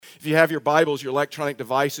If you have your Bibles, your electronic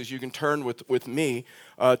devices, you can turn with me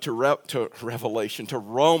to Revelation, to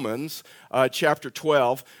Romans chapter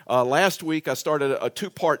 12. Last week, I started a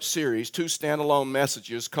two-part series, two standalone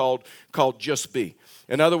messages called Just Be.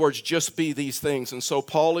 In other words, just be these things. And so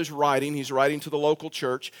Paul is writing. He's writing to the local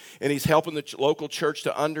church, and he's helping the local church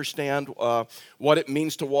to understand what it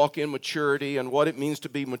means to walk in maturity and what it means to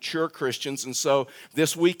be mature Christians. And so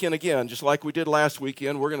this weekend, again, just like we did last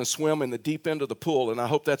weekend, we're going to swim in the deep end of the pool, and I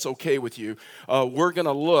hope that's okay with you. We're going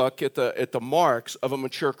to look at the marks of a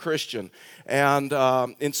mature Christian. And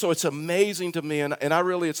so it's amazing to me, and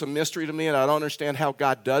it's a mystery to me, and I don't understand how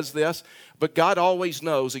God does this. But God always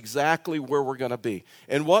knows exactly where we're going to be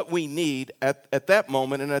and what we need at that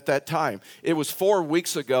moment and at that time. It was 4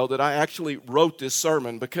 weeks ago that I actually wrote this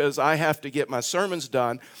sermon because I have to get my sermons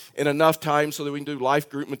done in enough time so that we can do life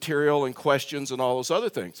group material and questions and all those other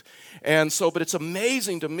things. And so, but it's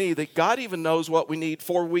amazing to me that God even knows what we need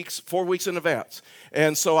 4 weeks in advance.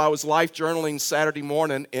 And so I was life journaling Saturday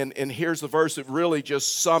morning, and here's the verse that really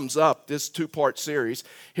just sums up this two-part series.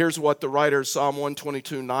 Here's what the writer of Psalm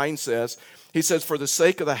 122:9 says. He says, "For the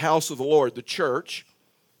sake of the house of the Lord, the church,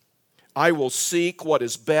 I will seek what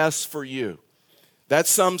is best for you." That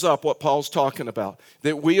sums up what Paul's talking about.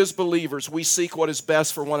 That we as believers, we seek what is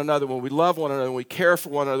best for one another. When we love one another, when we care for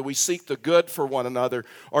one another, we seek the good for one another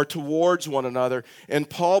or towards one another. And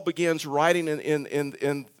Paul begins writing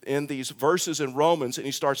in these verses in Romans, and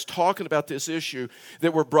he starts talking about this issue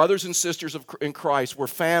that we're brothers and sisters in Christ. We're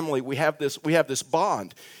family. We have this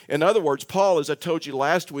bond. In other words, Paul, as I told you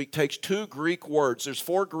last week, takes two Greek words. There's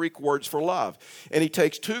 4 Greek words for love. And he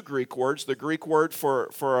takes 2 Greek words, the Greek word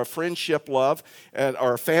for a friendship love,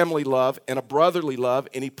 or a family love, and a brotherly love,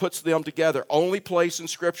 and he puts them together. Only place in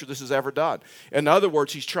Scripture this is ever done. In other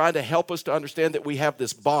words, he's trying to help us to understand that we have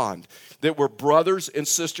this bond, that we're brothers and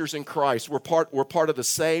sisters in Christ. We're part of the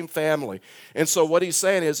same family. And so what he's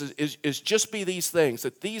saying is just be these things,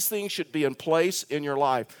 that these things should be in place in your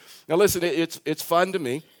life. Now listen, it's fun to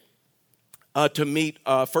me to meet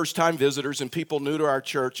first-time visitors and people new to our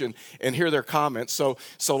church and hear their comments. So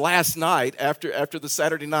last night, after the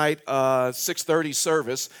Saturday night 6:30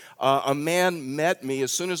 service, a man met me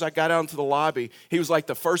as soon as I got out into the lobby. He was like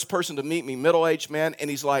the first person to meet me, middle-aged man, and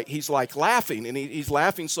he's like laughing, and he's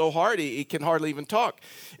laughing so hard he can hardly even talk.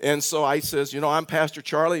 And so I says, I'm Pastor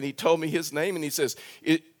Charlie, and he told me his name, and he says,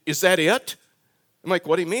 is that it? I'm like,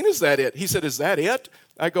 what do you mean, is that it? He said, is that it?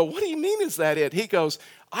 I go, what do you mean, is that it? He goes,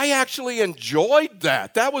 I actually enjoyed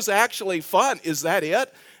that. That was actually fun. Is that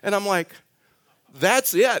it? And I'm like,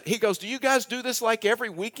 that's it. He goes, do you guys do this like every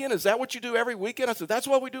weekend? Is that what you do every weekend? I said, that's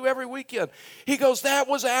what we do every weekend. He goes, that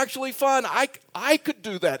was actually fun. I could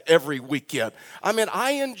do that every weekend. I mean,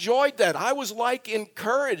 I enjoyed that. I was like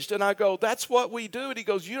encouraged. And I go, that's what we do. And he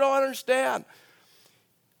goes, you don't understand.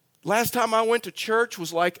 Last time I went to church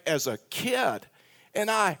was like as a kid,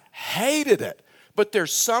 and I hated it. But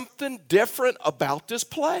there's something different about this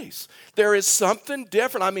place. There is something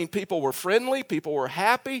different. I mean, people were friendly. People were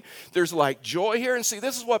happy. There's like joy here. And see,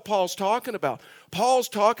 this is what Paul's talking about. Paul's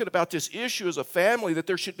talking about this issue as a family, that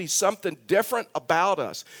there should be something different about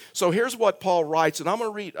us. So here's what Paul writes, and I'm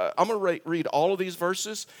going to read all of these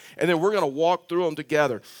verses, and then we're going to walk through them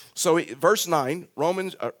together. So verse 9,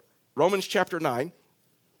 Romans chapter 9,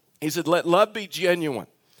 he said, let love be genuine.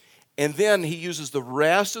 And then he uses the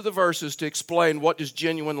rest of the verses to explain what does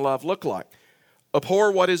genuine love look like.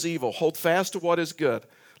 Abhor what is evil. Hold fast to what is good.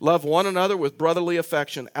 Love one another with brotherly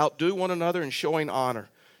affection. Outdo one another in showing honor.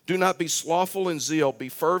 Do not be slothful in zeal. Be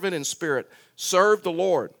fervent in spirit. Serve the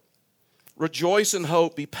Lord. Rejoice in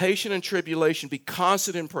hope. Be patient in tribulation. Be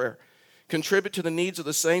constant in prayer. Contribute to the needs of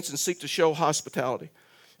the saints and seek to show hospitality.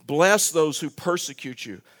 Bless those who persecute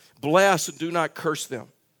you. Bless and do not curse them.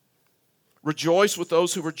 Rejoice with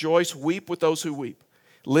those who rejoice, weep with those who weep.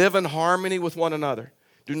 Live in harmony with one another.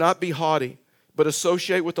 Do not be haughty, but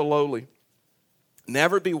associate with the lowly.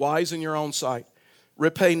 Never be wise in your own sight.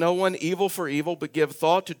 Repay no one evil for evil, but give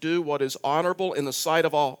thought to do what is honorable in the sight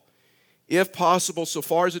of all. If possible, so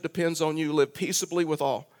far as it depends on you, live peaceably with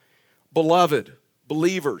all. Beloved,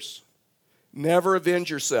 believers, never avenge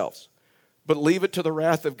yourselves, but leave it to the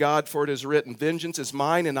wrath of God, for it is written, vengeance is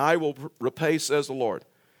mine, and I will repay, says the Lord.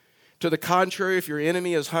 To the contrary, if your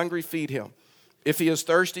enemy is hungry, feed him. If he is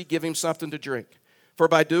thirsty, give him something to drink. For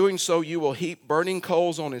by doing so, you will heap burning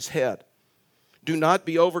coals on his head. Do not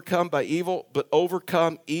be overcome by evil, but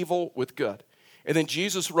overcome evil with good. And then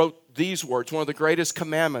Jesus wrote these words, one of the greatest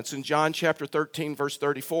commandments in John chapter 13, verse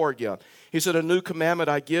 34 again. He said, a new commandment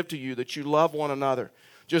I give to you, that you love one another.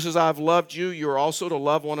 Just as I have loved you, you are also to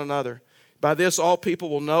love one another. By this, all people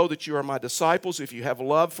will know that you are my disciples if you have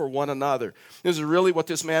love for one another. This is really what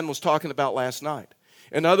this man was talking about last night.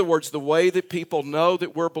 In other words, the way that people know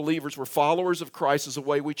that we're believers, we're followers of Christ, is the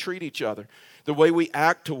way we treat each other, the way we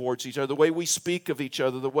act towards each other, the way we speak of each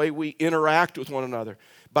other, the way we interact with one another.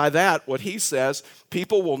 By that, what he says,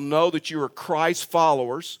 people will know that you are Christ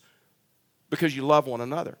followers because you love one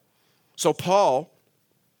another. So Paul,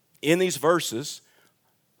 in these verses,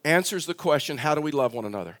 answers the question, how do we love one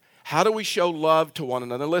another? How do we show love to one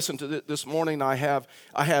another? Listen, this morning I have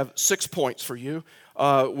 6 points for you,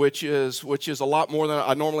 which is a lot more than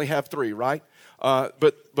I normally have 3, right?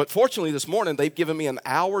 But fortunately this morning they've given me an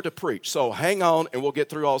hour to preach. So hang on and we'll get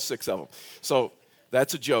through all 6 of them. So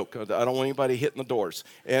that's a joke. I don't want anybody hitting the doors.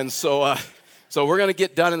 And so we're going to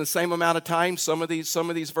get done in the same amount of time. Some of these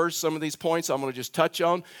verses, some of these points I'm going to just touch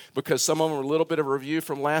on because some of them are a little bit of a review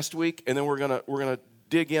from last week, and then we're going to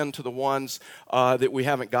dig into the ones that we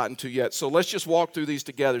haven't gotten to yet. So let's just walk through these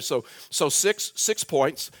together. So 6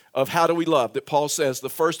 points of how do we love that Paul says. The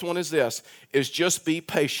first one is this, is just be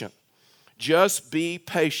patient. Just be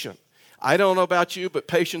patient. I don't know about you, but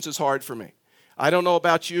patience is hard for me. I don't know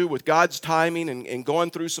about you with God's timing and going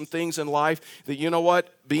through some things in life that, you know what,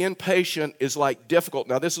 being patient is like difficult.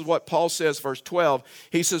 Now, this is what Paul says, verse 12.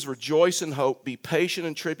 He says, rejoice in hope, be patient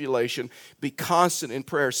in tribulation, be constant in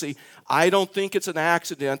prayer. See, I don't think it's an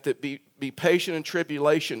accident that be patient in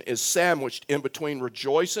tribulation is sandwiched in between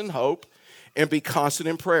rejoice in hope and be constant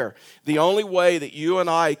in prayer. The only way that you and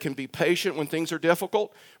I can be patient when things are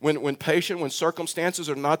difficult, when circumstances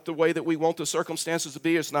are not the way that we want the circumstances to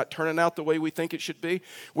be, it's not turning out the way we think it should be,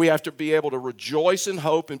 we have to be able to rejoice in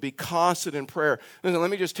hope and be constant in prayer. Listen, let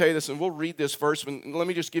me just tell you this, and we'll read this verse, but let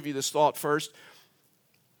me just give you this thought first.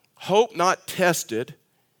 Hope not tested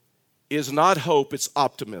is not hope, it's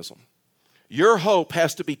optimism. Your hope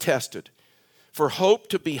has to be tested. For hope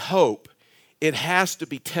to be hope, it has to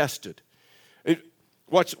be tested.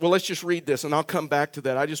 Let's just read this, and I'll come back to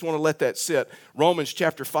that. I just want to let that sit. Romans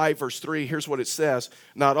chapter 5, verse 3, here's what it says.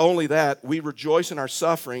 Not only that, we rejoice in our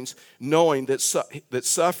sufferings, knowing that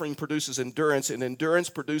suffering produces endurance, and endurance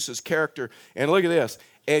produces character. And look at this.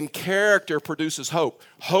 And character produces hope.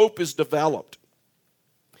 Hope is developed.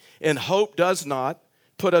 And hope does not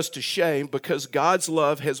put us to shame because God's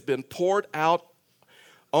love has been poured out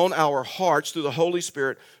on our hearts through the Holy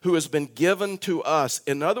Spirit who has been given to us.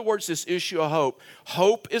 In other words, this issue of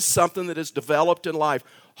hope is something that is developed in life.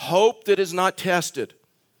 Hope that is not tested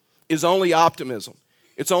is only optimism.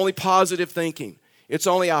 It's only positive thinking. It's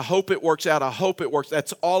only, I hope it works out, I hope it works.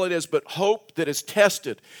 That's all it is, but hope that is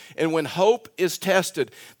tested. And when hope is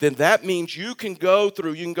tested, then that means you can go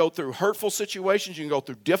through hurtful situations, you can go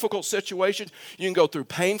through difficult situations, you can go through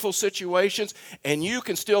painful situations, and you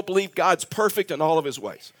can still believe God's perfect in all of his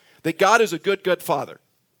ways. That God is a good, good Father.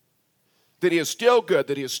 That he is still good,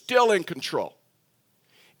 that he is still in control.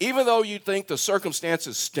 Even though you think the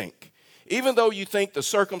circumstances stink. Even though you think the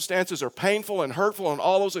circumstances are painful and hurtful and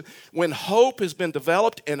all those, when hope has been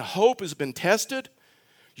developed and hope has been tested,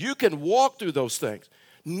 you can walk through those things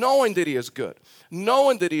knowing that he is good,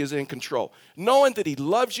 knowing that he is in control, knowing that he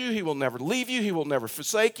loves you, he will never leave you, he will never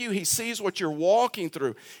forsake you, he sees what you're walking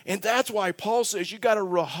through. And that's why Paul says you got to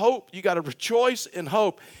hope, you got to rejoice in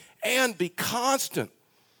hope and be constant.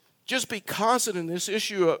 Just be constant in this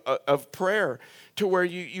issue of prayer to where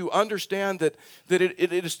you understand that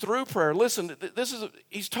it is through prayer. Listen,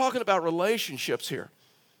 he's talking about relationships here.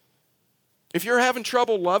 If you're having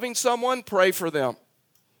trouble loving someone, pray for them.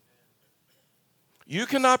 You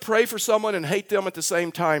cannot pray for someone and hate them at the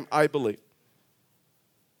same time, I believe.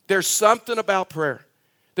 There's something about prayer.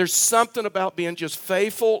 There's something about being just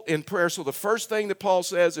faithful in prayer. So the first thing that Paul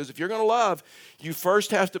says is if you're going to love, you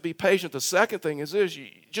first have to be patient. The second thing is this, you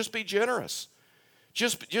just be generous.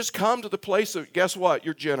 Just come to the place of, guess what?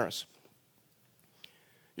 You're generous.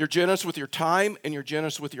 You're generous with your time and you're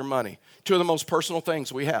generous with your money. Two of the most personal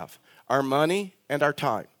things we have, our money and our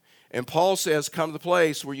time. And Paul says, come to the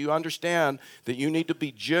place where you understand that you need to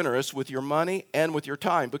be generous with your money and with your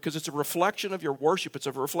time because it's a reflection of your worship. It's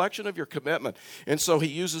a reflection of your commitment. And so he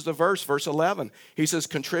uses the verse 11. He says,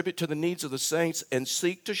 contribute to the needs of the saints and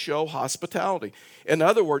seek to show hospitality. In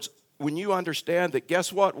other words, when you understand that,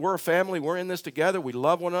 guess what? We're a family. We're in this together. We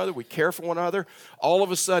love one another. We care for one another. All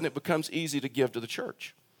of a sudden, it becomes easy to give to the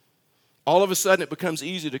church. All of a sudden, it becomes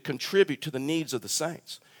easy to contribute to the needs of the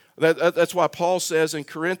saints. That's why Paul says in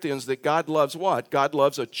Corinthians that God loves what? God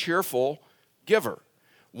loves a cheerful giver.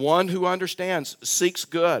 One who understands, seeks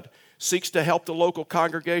good, seeks to help the local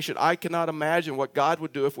congregation. I cannot imagine what God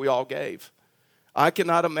would do if we all gave. I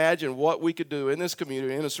cannot imagine what we could do in this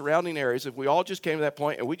community, in the surrounding areas, if we all just came to that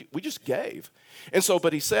point and we just gave. And so,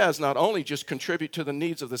 but he says, not only just contribute to the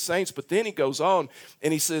needs of the saints, but then he goes on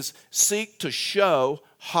and he says, seek to show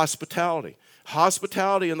hospitality.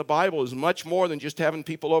 Hospitality in the Bible is much more than just having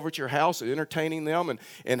people over at your house and entertaining them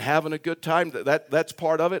and having a good time. That's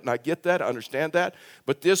part of it, and I get that, I understand that.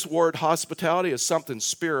 But this word hospitality is something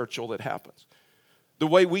spiritual that happens. The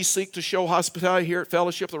way we seek to show hospitality here at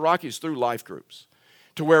Fellowship of the Rockies is through life groups.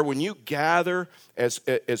 To where when you gather as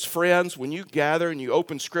friends, when you gather and you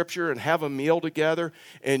open Scripture and have a meal together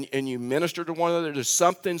and you minister to one another, there's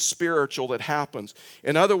something spiritual that happens.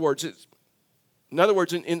 In other words,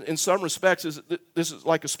 in some respects, this is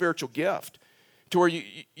like a spiritual gift. To where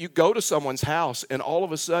you go to someone's house and all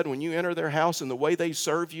of a sudden when you enter their house and the way they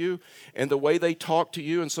serve you and the way they talk to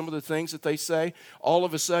you and some of the things that they say, all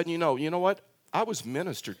of a sudden you know what? I was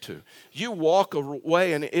ministered to. You walk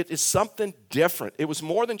away and it is something different. It was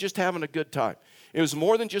more than just having a good time. It was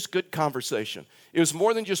more than just good conversation. It was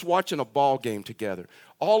more than just watching a ball game together.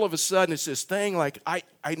 All of a sudden it's this thing like, I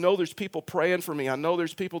know there's people praying for me. I know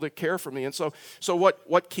there's people that care for me. And so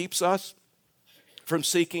what keeps us from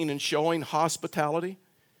seeking and showing hospitality?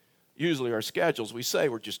 Usually our schedules. We say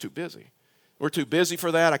we're just too busy. We're too busy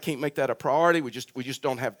for that. I can't make that a priority. We just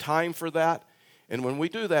don't have time for that. And when we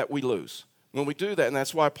do that, we lose. When we do that, and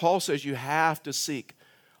that's why Paul says you have to seek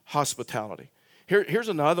hospitality. Here's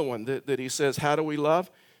another one that he says, how do we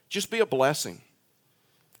love? Just be a blessing.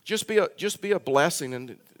 Just be a blessing.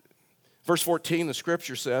 And verse 14, the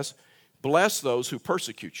Scripture says, bless those who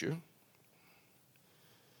persecute you.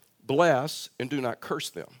 Bless and do not curse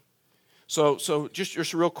them. So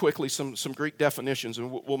just real quickly, some Greek definitions,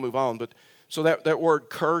 and we'll move on. But so that word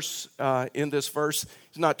curse in this verse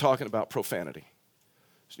is not talking about profanity.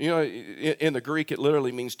 You know, in the Greek, it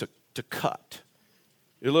literally means to cut.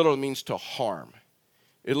 It literally means to harm.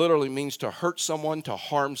 It literally means to hurt someone, to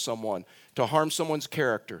harm someone's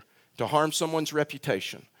character, to harm someone's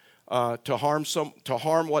reputation, to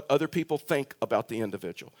harm what other people think about the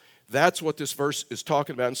individual. That's what this verse is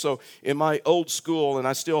talking about. And so in my old school, and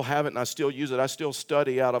I still have it and I still use it, I still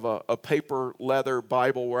study out of a paper leather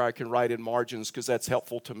Bible where I can write in margins because that's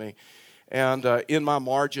helpful to me. And in my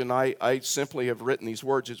margin, I simply have written these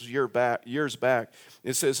words. It's years back.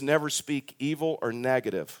 It says, never speak evil or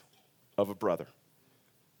negative of a brother.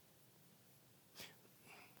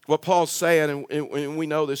 What Paul's saying, and we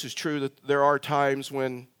know this is true, that there are times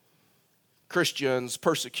when Christians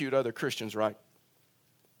persecute other Christians, right?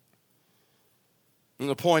 And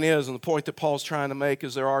the point that Paul's trying to make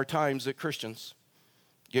is there are times that Christians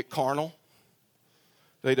get carnal.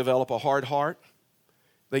 They develop a hard heart.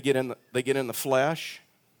 They get in the flesh,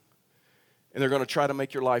 and they're going to try to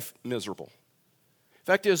make your life miserable.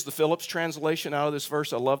 Fact is, the Phillips translation out of this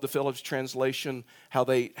verse, I love the Phillips translation, how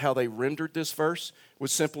they rendered this verse, would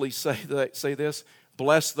simply say this,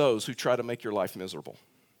 bless those who try to make your life miserable.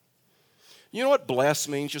 You know what bless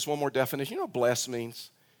means? Just one more definition. You know what bless means?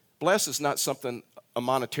 Bless is not something, a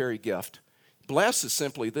monetary gift. Bless is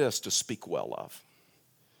simply this, to speak well of.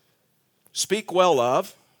 Speak well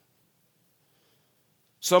of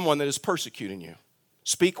someone that is persecuting you.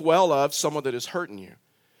 Speak well of someone that is hurting you.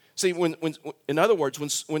 See, in other words,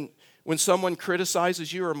 when someone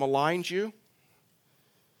criticizes you or maligns you,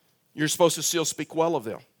 you're supposed to still speak well of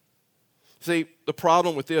them. See, the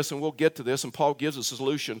problem with this, and we'll get to this, and Paul gives us a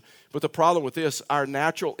solution, but the problem with this, our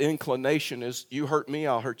natural inclination is, you hurt me,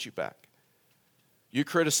 I'll hurt you back. You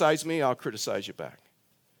criticize me, I'll criticize you back.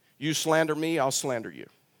 You slander me, I'll slander you.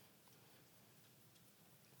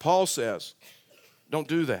 Paul says, don't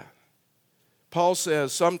do that. Paul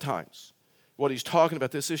says sometimes what he's talking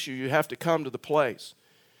about, this issue, you have to come to the place,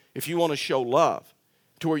 if you want to show love,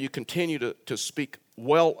 to where you continue to speak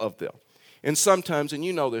well of them. And sometimes, and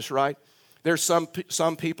you know this, right? There's some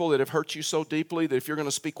people that have hurt you so deeply that if you're going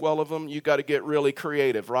to speak well of them, you've got to get really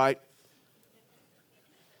creative, right?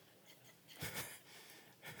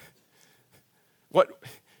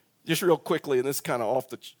 Just real quickly, and this is kind of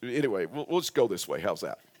anyway, we'll just go this way. How's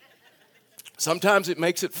that? Sometimes it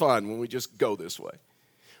makes it fun when we just go this way.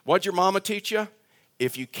 What'd your mama teach you?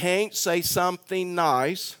 If you can't say something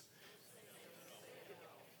nice,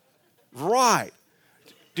 right.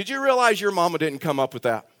 Did you realize your mama didn't come up with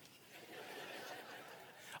that?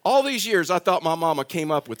 All these years, I thought my mama came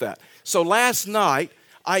up with that. So last night,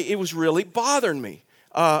 it was really bothering me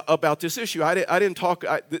about this issue. I didn't talk.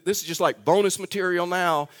 This is just like bonus material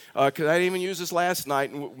now because I didn't even use this last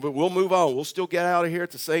night. But we'll move on. We'll still get out of here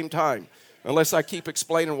at the same time, unless I keep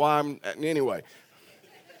explaining why anyway.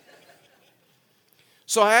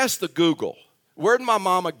 So I asked the Google, where did my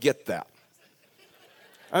mama get that?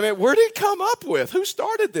 I mean, where did it come up with? Who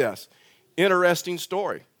started this? Interesting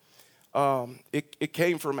story. It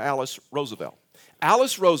came from Alice Roosevelt.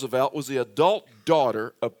 Alice Roosevelt was the adult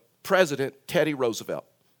daughter of President Teddy Roosevelt.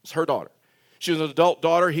 It's her daughter. She was an adult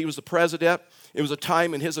daughter. He was the president. It was a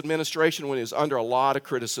time in his administration when he was under a lot of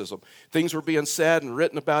criticism. Things were being said and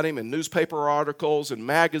written about him in newspaper articles and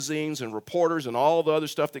magazines and reporters and all the other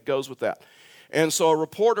stuff that goes with that. And so a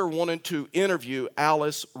reporter wanted to interview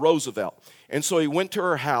Alice Roosevelt. And so he went to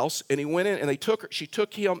her house, and he went in, and she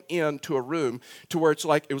took him into a room to where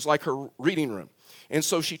it was like her reading room. And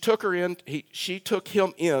so she took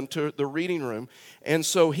him into the reading room, and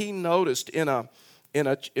so he noticed in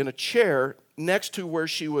a chair next to where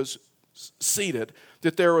she was seated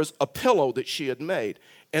that there was a pillow that she had made.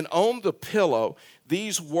 And on the pillow,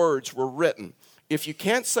 these words were written: "If you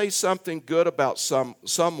can't say something good about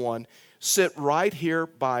someone, sit right here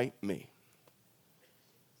by me."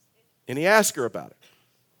 And he asked her about it.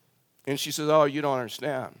 And she says, "Oh, you don't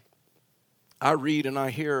understand. I read and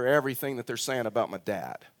I hear everything that they're saying about my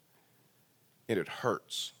dad. And it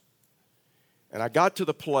hurts. And I got to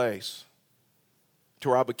the place to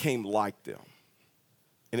where I became like them.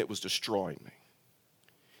 And it was destroying me.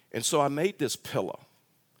 And so I made this pillow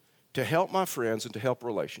to help my friends and to help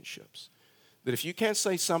relationships. That if you can't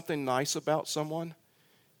say something nice about someone,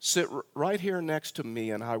 sit right here next to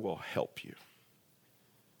me and I will help you."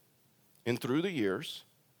 And through the years,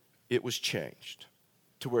 it was changed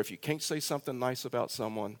to where if you can't say something nice about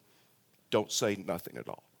someone, don't say nothing at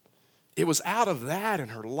all. It was out of that in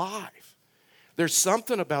her life. There's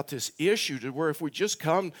something about this issue to where if we just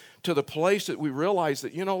come to the place that we realize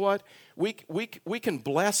that, you know what, we can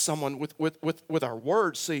bless someone with our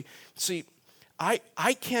words. See,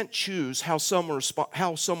 I can't choose how someone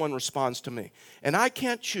responds to me. And I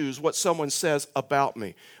can't choose what someone says about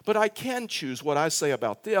me. But I can choose what I say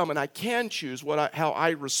about them, and I can choose how I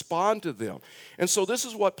respond to them. And so this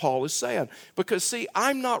is what Paul is saying. Because, see,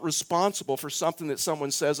 I'm not responsible for something that someone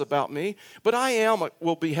says about me, but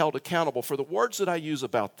will be held accountable for the words that I use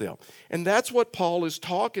about them. And that's what Paul is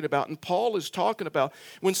talking about. And Paul is talking about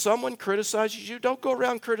when someone criticizes you, don't go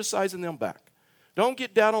around criticizing them back. Don't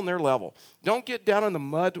get down on their level. Don't get down in the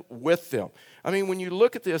mud with them. I mean, when you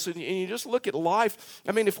look at this and you just look at life,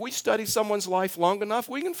 I mean, if we study someone's life long enough,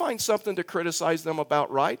 we can find something to criticize them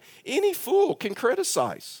about, right? Any fool can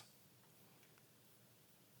criticize.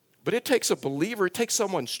 But it takes a believer, it takes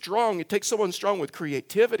someone strong with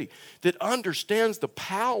creativity that understands the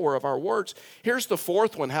power of our words. Here's the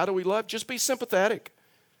fourth one. How do we love? Just be sympathetic.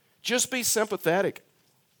 Just be sympathetic.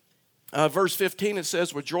 Verse 15, it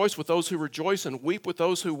says, "Rejoice with those who rejoice and weep with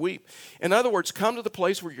those who weep." In other words, come to the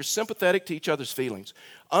place where you're sympathetic to each other's feelings.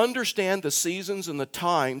 Understand the seasons and the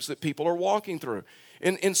times that people are walking through.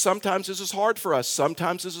 And sometimes this is hard for us.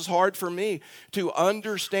 Sometimes this is hard for me to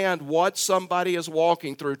understand what somebody is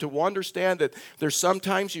walking through, to understand that there's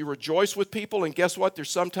sometimes you rejoice with people, and guess what?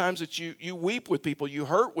 There's sometimes that you weep with people, you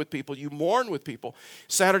hurt with people, you mourn with people.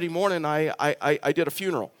 Saturday morning, I did a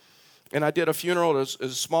funeral. And I did a funeral at a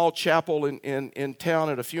small chapel in town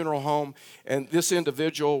at a funeral home. And this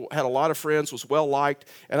individual had a lot of friends, was well liked.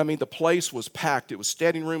 And I mean, the place was packed. It was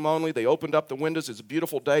standing room only. They opened up the windows. It's a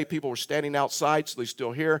beautiful day. People were standing outside, so they're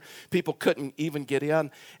still here. People couldn't even get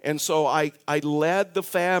in. And so I led the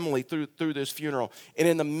family through this funeral. And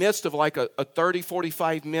in the midst of like a 30,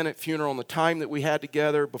 45-minute funeral and the time that we had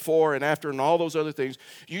together before and after and all those other things,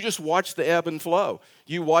 you just watch the ebb and flow.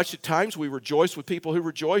 You watch at times we rejoice with people who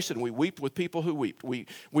rejoice and we weep with people who weep.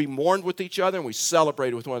 We mourned with each other and we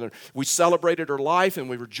celebrated with one another. We celebrated her life and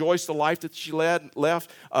we rejoiced the life that she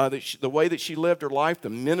the way that she lived her life, the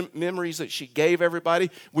memories that she gave everybody.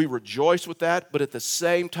 We rejoiced with that, but at the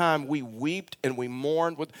same time we wept and we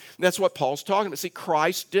mourned with. That's what Paul's talking about. See,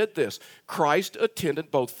 Christ did this. Christ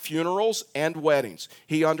attended both funerals and weddings.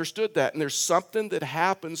 He understood that, and there's something that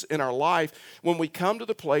happens in our life when we come to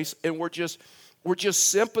the place and we're just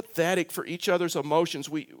sympathetic for each other's emotions.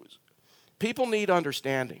 People need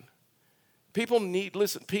understanding. People need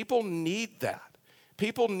that.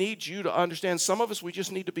 People need you to understand. Some of us, we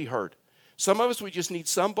just need to be heard. Some of us, we just need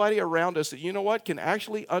somebody around us that, you know what, can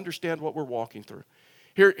actually understand what we're walking through.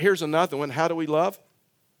 Here's another one. How do we love?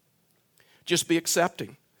 Just be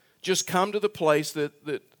accepting. Just come to the place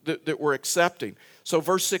that we're accepting. So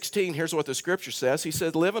verse 16, here's what the scripture says. He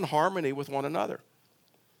said, live in harmony with one another.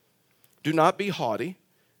 Do not be haughty,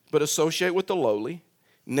 but associate with the lowly.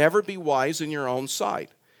 Never be wise in your own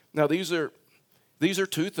sight. Now, these are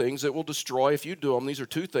two things that will destroy, if you do them, these are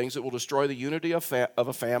two things that will destroy the unity of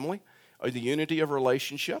a family, or the unity of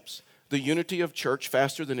relationships, the unity of church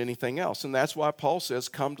faster than anything else. And that's why Paul says,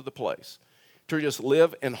 come to the place to just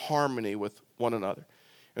live in harmony with one another.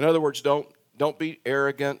 In other words, don't be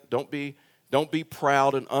arrogant. Don't be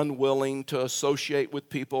proud and unwilling to associate with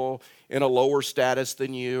people in a lower status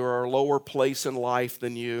than you or a lower place in life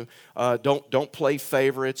than you. Don't play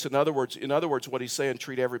favorites. In other words, what he's saying,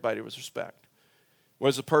 treat everybody with respect.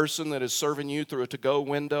 Was a person that is serving you through a to-go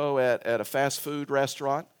window at a fast food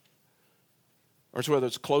restaurant, or whether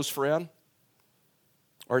it's a close friend,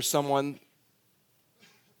 or someone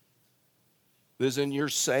that is in your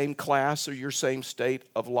same class or your same state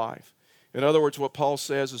of life. In other words, what Paul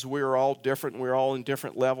says is we are all different. We're all in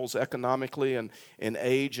different levels economically and in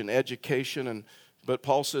age and education. But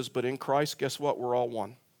Paul says, but in Christ, guess what? We're all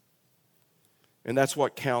one. And that's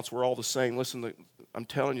what counts. We're all the same. Listen, I'm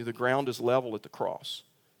telling you, the ground is level at the cross.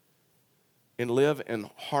 And live in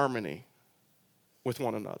harmony with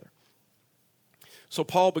one another. So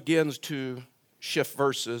Paul begins to shift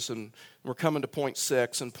verses, and we're coming to point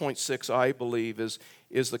 6. And point 6, I believe, is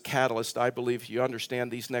the catalyst. I believe if you understand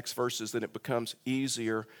these next verses, then it becomes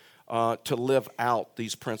easier to live out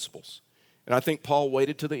these principles. And I think Paul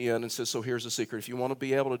waited to the end and says, so here's the secret. If you want to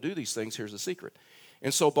be able to do these things, here's the secret.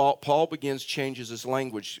 And so Paul changes his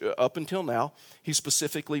language. Up until now, he's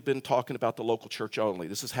specifically been talking about the local church only.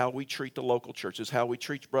 This is how we treat the local church. This is how we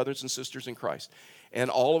treat brothers and sisters in Christ. And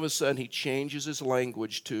all of a sudden, he changes his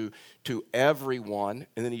language to everyone,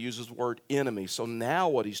 and then he uses the word enemy. So now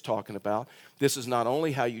what he's talking about, this is not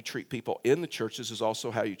only how you treat people in the church, this is also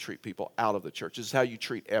how you treat people out of the church. This is how you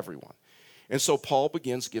treat everyone. And so Paul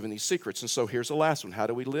begins giving these secrets. And so here's the last one. How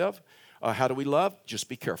do we live? How do we love? Just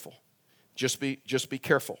be careful. Just be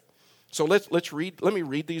careful. So let's read. Let me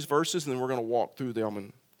read these verses, and then we're going to walk through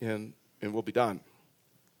them, and we'll be done.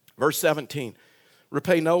 Verse 17.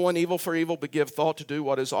 Repay no one evil for evil, but give thought to do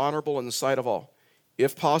what is honorable in the sight of all.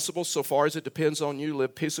 If possible, so far as it depends on you,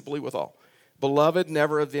 live peaceably with all. Beloved,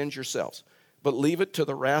 never avenge yourselves, but leave it to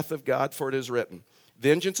the wrath of God, for it is written,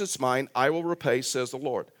 vengeance is mine, I will repay, says the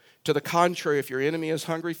Lord. To the contrary, if your enemy is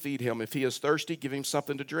hungry, feed him. If he is thirsty, give him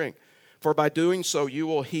something to drink. For by doing so, you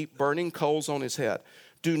will heap burning coals on his head.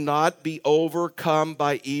 Do not be overcome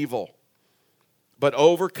by evil, but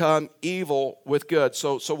overcome evil with good.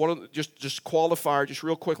 So one of the, just qualifier, just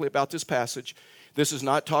real quickly about this passage. This is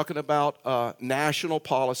not talking about national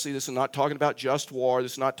policy. This is not talking about just war.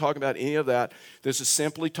 This is not talking about any of that. This is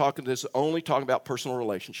only talking about personal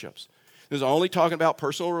relationships. This is only talking about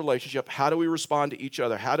personal relationship. How do we respond to each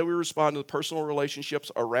other? How do we respond to the personal relationships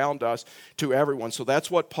around us, to everyone? So that's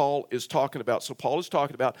what Paul is talking about. So Paul is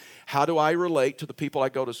talking about, how do I relate to the people I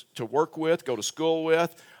go to work with, go to school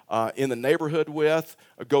with, in the neighborhood with,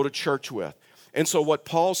 go to church with. And so what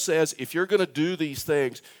Paul says, if you're going to do these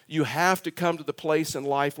things, you have to come to the place in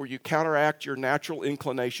life where you counteract your natural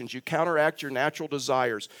inclinations, you counteract your natural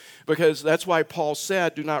desires. Because that's why Paul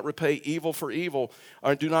said, do not repay evil for evil,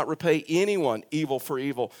 or do not repay anyone evil for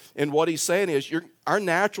evil. And what he's saying is, our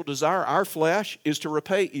natural desire, our flesh, is to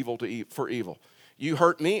repay evil for evil. You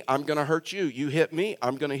hurt me, I'm going to hurt you. You hit me,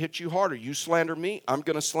 I'm going to hit you harder. You slander me, I'm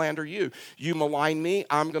going to slander you. You malign me,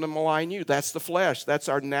 I'm going to malign you. That's the flesh. That's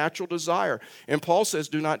our natural desire. And Paul says,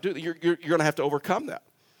 do not do that. You're going to have to overcome that.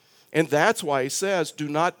 And that's why he says, do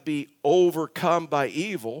not be overcome by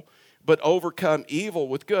evil, but overcome evil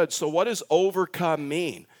with good. So what does overcome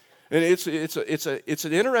mean? And it's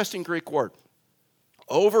an interesting Greek word.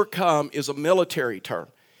 Overcome is a military term.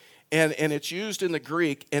 And it's used in the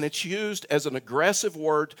Greek, and it's used as an aggressive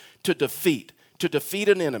word to defeat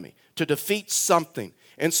an enemy, to defeat something.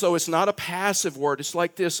 And so it's not a passive word. It's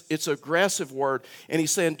like this. It's an aggressive word. And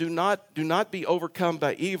he's saying, do not be overcome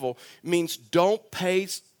by evil, means don't pay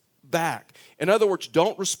back. In other words,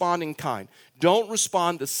 don't respond in kind. Don't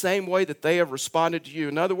respond the same way that they have responded to you.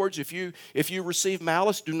 In other words, if you receive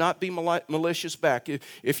malice, do not be malicious back.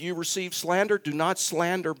 If you receive slander, do not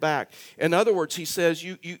slander back. In other words, he says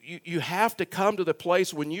you have to come to the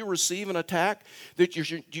place when you receive an attack that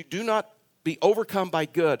you do not be overcome by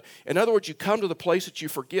good. In other words, you come to the place that you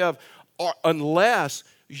forgive, unless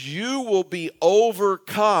you will be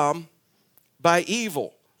overcome by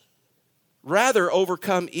evil. Rather,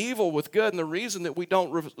 overcome evil with good. And the reason that we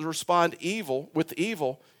don't respond with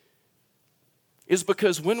evil is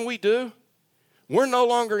because when we do, we're no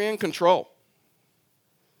longer in control.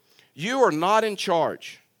 You are not in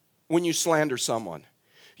charge when you slander someone.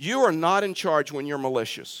 You are not in charge when you're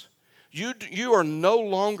malicious. You are no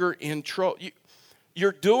longer in control.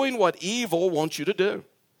 You're doing what evil wants you to do.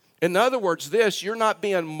 In other words, you're not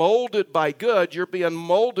being molded by good, you're being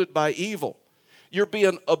molded by evil. You're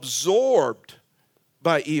being absorbed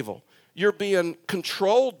by evil. You're being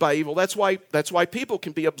controlled by evil. That's why people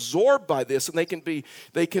can be absorbed by this, and they can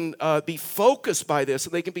be focused by this,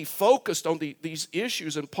 and they can be focused on these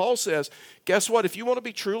issues. And Paul says, guess what? If you want to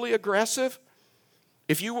be truly aggressive,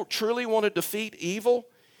 if you truly want to defeat evil,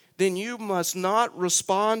 then you must not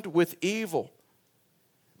respond with evil.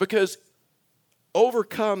 Because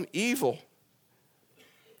overcome evil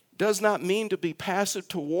does not mean to be passive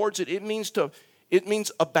towards it. It means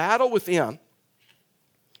a battle within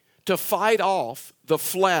to fight off the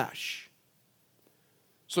flesh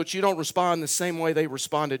so that you don't respond the same way they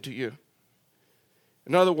responded to you.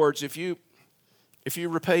 In other words, if you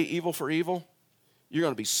repay evil for evil, you're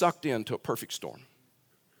going to be sucked into a perfect storm.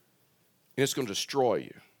 And it's going to destroy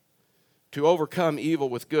you. To overcome evil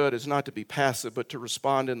with good is not to be passive, but to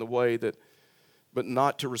respond in the way that, but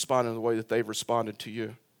not to respond in the way that they've responded to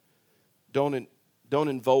you. Don't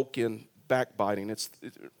invoke in backbiting. It's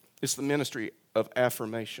the ministry of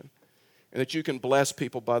affirmation. And that you can bless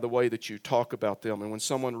people by the way that you talk about them. And when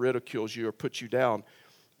someone ridicules you or puts you down,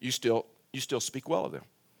 you still speak well of them.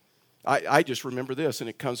 I just remember this, and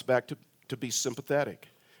it comes back to be sympathetic.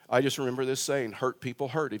 I just remember this saying, hurt people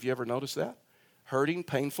hurt. Have you ever noticed that? Hurting,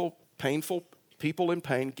 painful people in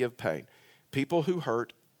pain give pain. People who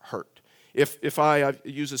hurt. If I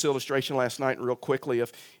used this illustration last night real quickly,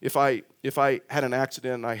 if I had an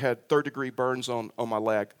accident and I had third-degree burns on my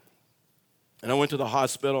leg, and I went to the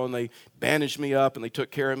hospital and they bandaged me up and they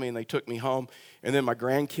took care of me and they took me home, and then my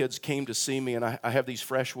grandkids came to see me, and I have these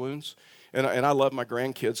fresh wounds, and I love my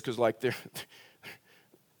grandkids because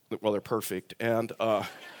they're perfect, and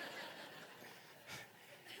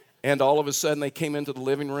all of a sudden they came into the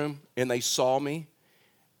living room and they saw me.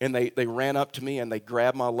 And they ran up to me and they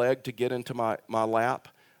grabbed my leg to get into my lap,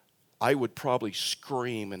 I would probably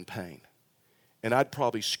scream in pain. And I'd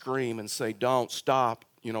probably scream and say, don't, stop,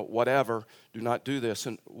 whatever, do not do this.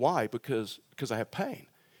 And why? Because I have pain.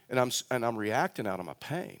 And I'm reacting out of my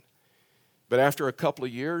pain. But after a couple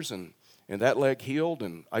of years and that leg healed,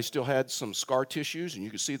 and I still had some scar tissues, and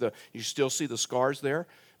you still see the scars there.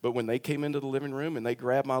 But when they came into the living room and they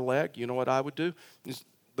grabbed my leg, you know what I would do?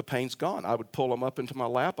 The pain's gone. I would pull them up into my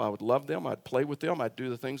lap. I would love them. I'd play with them. I'd do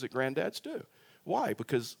the things that granddads do. Why?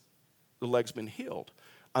 Because the leg's been healed.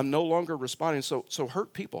 I'm no longer responding. So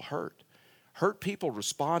hurt people hurt. Hurt people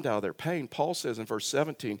respond out of their pain. Paul says in verse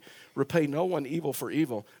 17, repay no one evil for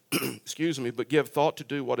evil, but give thought to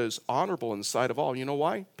do what is honorable in the sight of all. You know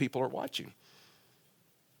why? People are watching.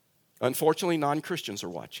 Unfortunately, non-Christians are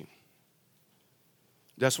watching.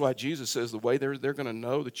 That's why Jesus says the way they're going to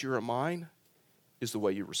know that you're a mine is the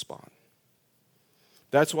way you respond.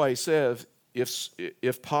 That's why he says,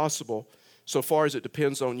 if possible, so far as it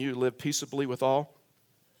depends on you, live peaceably with all.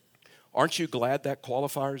 Aren't you glad that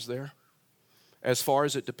qualifier is there? As far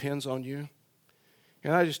as it depends on you.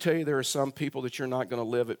 Can I just tell you, there are some people that you're not going to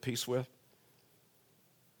live at peace with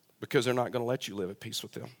because they're not going to let you live at peace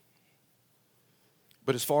with them.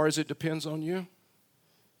 But as far as it depends on you,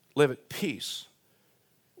 live at peace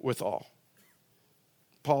with all.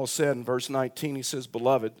 Paul said in verse 19, he says,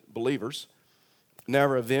 beloved believers,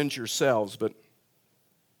 never avenge yourselves, but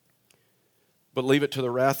leave it to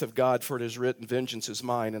the wrath of God, for it is written, vengeance is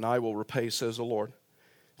mine, and I will repay, says the Lord.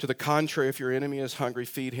 To the contrary, if your enemy is hungry,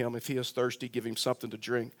 feed him. If he is thirsty, give him something to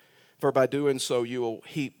drink. For by doing so, you will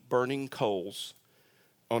heap burning coals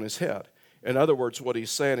on his head. In other words, what he's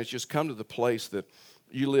saying is just come to the place that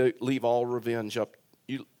you leave all revenge up.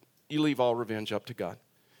 You leave all revenge up to God.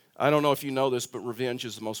 I don't know if you know this, but revenge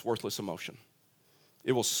is the most worthless emotion.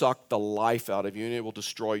 It will suck the life out of you, and it will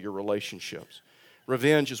destroy your relationships.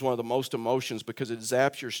 Revenge is one of the most emotions because it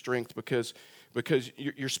zaps your strength because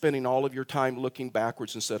you're spending all of your time looking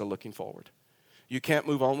backwards instead of looking forward. You can't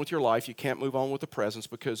move on with your life. You can't move on with the presence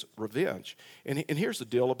because revenge. And here's the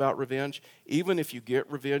deal about revenge. Even if you get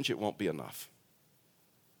revenge, it won't be enough.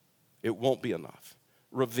 It won't be enough.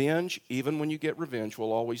 Revenge, even when you get revenge,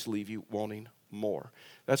 will always leave you wanting more.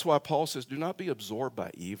 That's why Paul says, do not be absorbed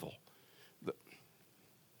by evil.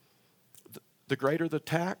 The greater the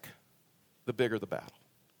attack, the bigger the battle.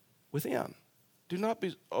 Within. Do not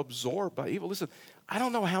be absorbed by evil. Listen, I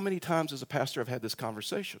don't know how many times as a pastor I've had this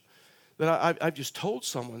conversation that I've just told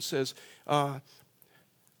someone, says,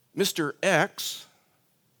 Mr. X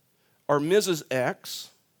or Mrs. X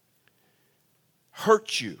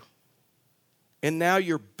hurt you, and now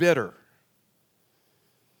you're bitter.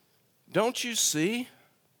 Don't you see?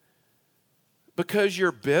 Because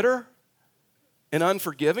you're bitter and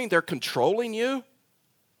unforgiving, they're controlling you.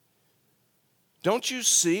 Don't you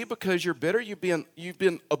see? Because you're bitter, you've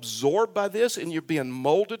been absorbed by this, and you're being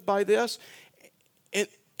molded by this,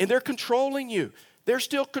 and they're controlling you. They're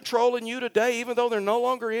still controlling you today, even though they're no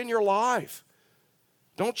longer in your life.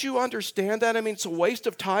 Don't you understand that? I mean, it's a waste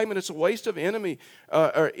of time and it's a waste of energy.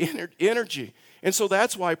 And so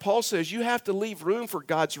that's why Paul says you have to leave room for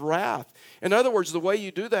God's wrath. In other words, the way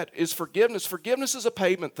you do that is forgiveness. Forgiveness is a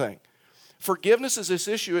payment thing. Forgiveness is this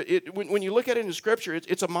issue. When you look at it in Scripture,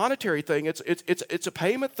 it's a monetary thing. It's a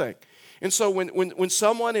payment thing. And so when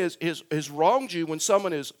someone has wronged you, when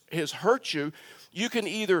someone has hurt you, you can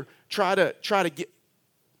either try to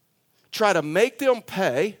make them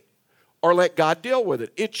pay or let God deal with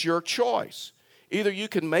it. It's your choice. Either you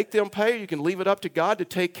can make them pay, or you can leave it up to God to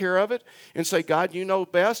take care of it and say, God, you know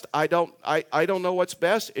best. I don't know what's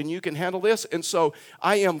best, and you can handle this. And so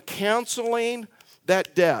I am canceling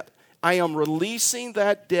that debt. I am releasing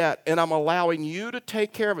that debt, and I'm allowing you to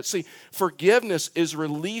take care of it. See, forgiveness is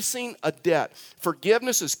releasing a debt.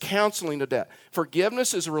 Forgiveness is canceling a debt.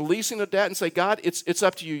 Forgiveness is releasing a debt and say, God, it's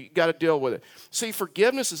up to you. You got to deal with it. See,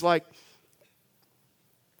 forgiveness is like,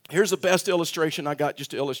 here's the best illustration I got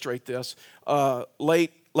just to illustrate this.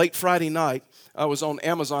 Late Friday night, I was on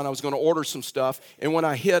Amazon. I was going to order some stuff, and when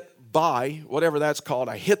I hit buy, whatever that's called,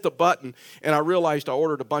 I hit the button, and I realized I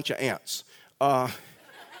ordered a bunch of ants.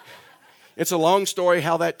 It's a long story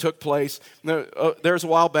how that took place. There's a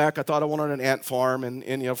while back, I thought I wanted an ant farm,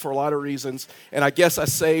 and for a lot of reasons. And I guess I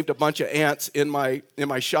saved a bunch of ants in my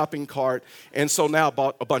shopping cart, and so now I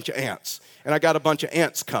bought a bunch of ants. And I got a bunch of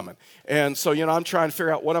ants coming. And so, I'm trying to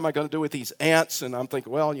figure out what am I going to do with these ants. And I'm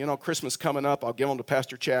thinking, well, Christmas coming up, I'll give them to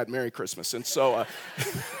Pastor Chad. Merry Christmas. And so...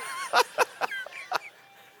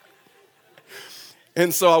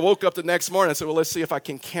 And so I woke up the next morning. I said, well, let's see if I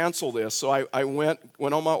can cancel this. So I went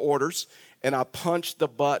on my orders, and I punched the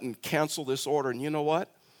button, cancel this order. And you know what?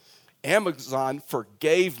 Amazon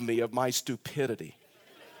forgave me of my stupidity.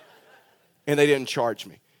 And they didn't charge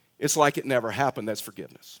me. It's like it never happened. That's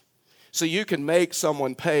forgiveness. So you can make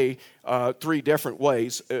someone pay 3 different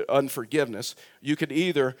ways, unforgiveness. You could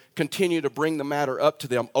either continue to bring the matter up to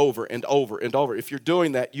them over and over and over. If you're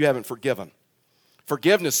doing that, you haven't forgiven.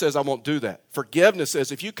 Forgiveness says, I won't do that. Forgiveness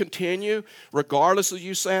says, if you continue, regardless of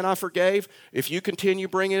you saying I forgave, if you continue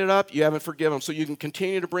bringing it up, you haven't forgiven them. So you can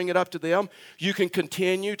continue to bring it up to them. You can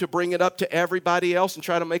continue to bring it up to everybody else and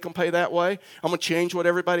try to make them pay that way. I'm going to change what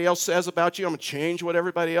everybody else says about you. I'm going to change what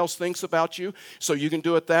everybody else thinks about you. So you can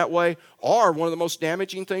do it that way. Or one of the most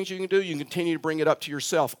damaging things you can do, you can continue to bring it up to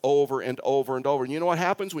yourself over and over and over. And you know what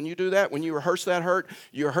happens when you do that? When you rehearse that hurt,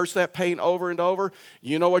 you rehearse that pain over and over,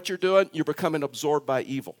 you know what you're doing? You're becoming absorbed by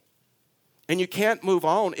evil. And you can't move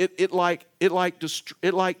on. It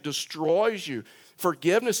destroys you.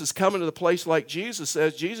 Forgiveness is coming to the place like Jesus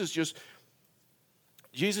says. Jesus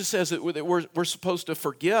says that we're supposed to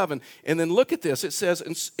forgive. And then look at this. It says,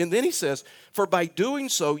 and then he says, for by doing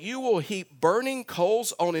so, you will heap burning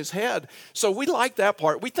coals on his head. So we like that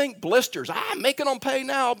part. We think blisters. Making them pay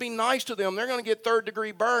now. I'll be nice to them. They're going to get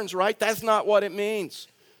 3rd-degree burns, right? That's not what it means.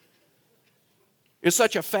 It's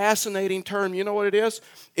such a fascinating term. You know what it is?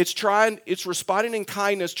 It's responding in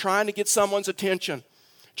kindness, trying to get someone's attention,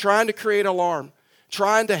 trying to create alarm,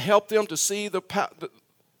 trying to help them to see the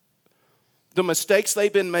mistakes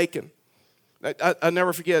they've been making. I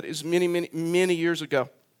never forget. It was many years ago.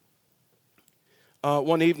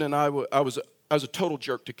 One evening, I was a total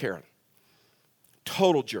jerk to Karen.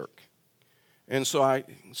 Total jerk. And so I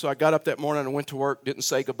got up that morning and went to work. Didn't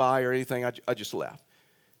say goodbye or anything. I just left.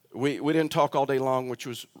 We didn't talk all day long, which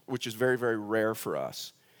is very, very rare for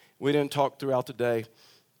us. We didn't talk throughout the day.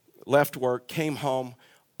 Left work, came home.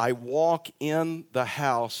 I walk in the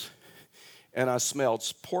house, and I smelled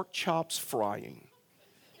pork chops frying.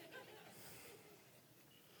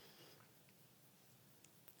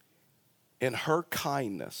 And her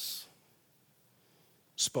kindness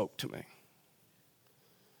spoke to me.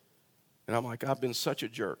 And I'm like, I've been such a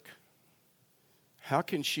jerk. How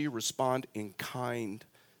can she respond in kind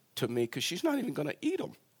to me? Because she's not even going to eat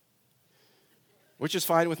them. Which is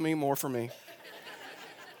fine with me, more for me.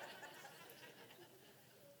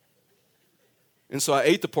 And so I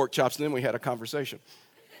ate the pork chops, and then we had a conversation.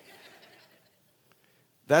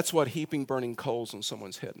 That's what heaping burning coals on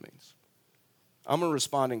someone's head means. I'm going to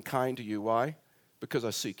respond in kind to you. Why? Because I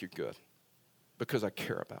seek your good. Because I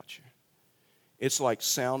care about you. It's like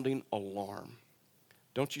sounding alarm.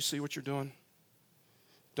 Don't you see what you're doing?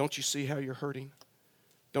 Don't you see how you're hurting?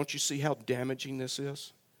 Don't you see how damaging this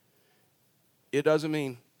is? It doesn't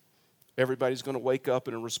mean everybody's going to wake up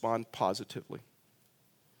and respond positively.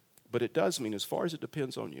 But it does mean, as far as it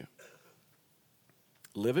depends on you,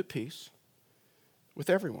 live at peace with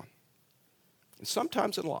everyone. And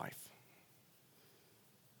sometimes in life,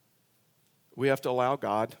 we have to allow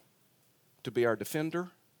God to be our defender,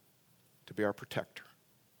 to be our protector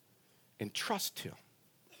and trust him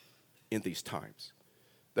in these times.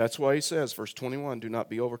 That's why he says, verse 21, do not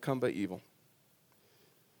be overcome by evil,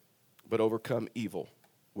 but overcome evil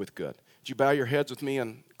with good. Would you bow your heads with me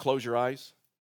and close your eyes?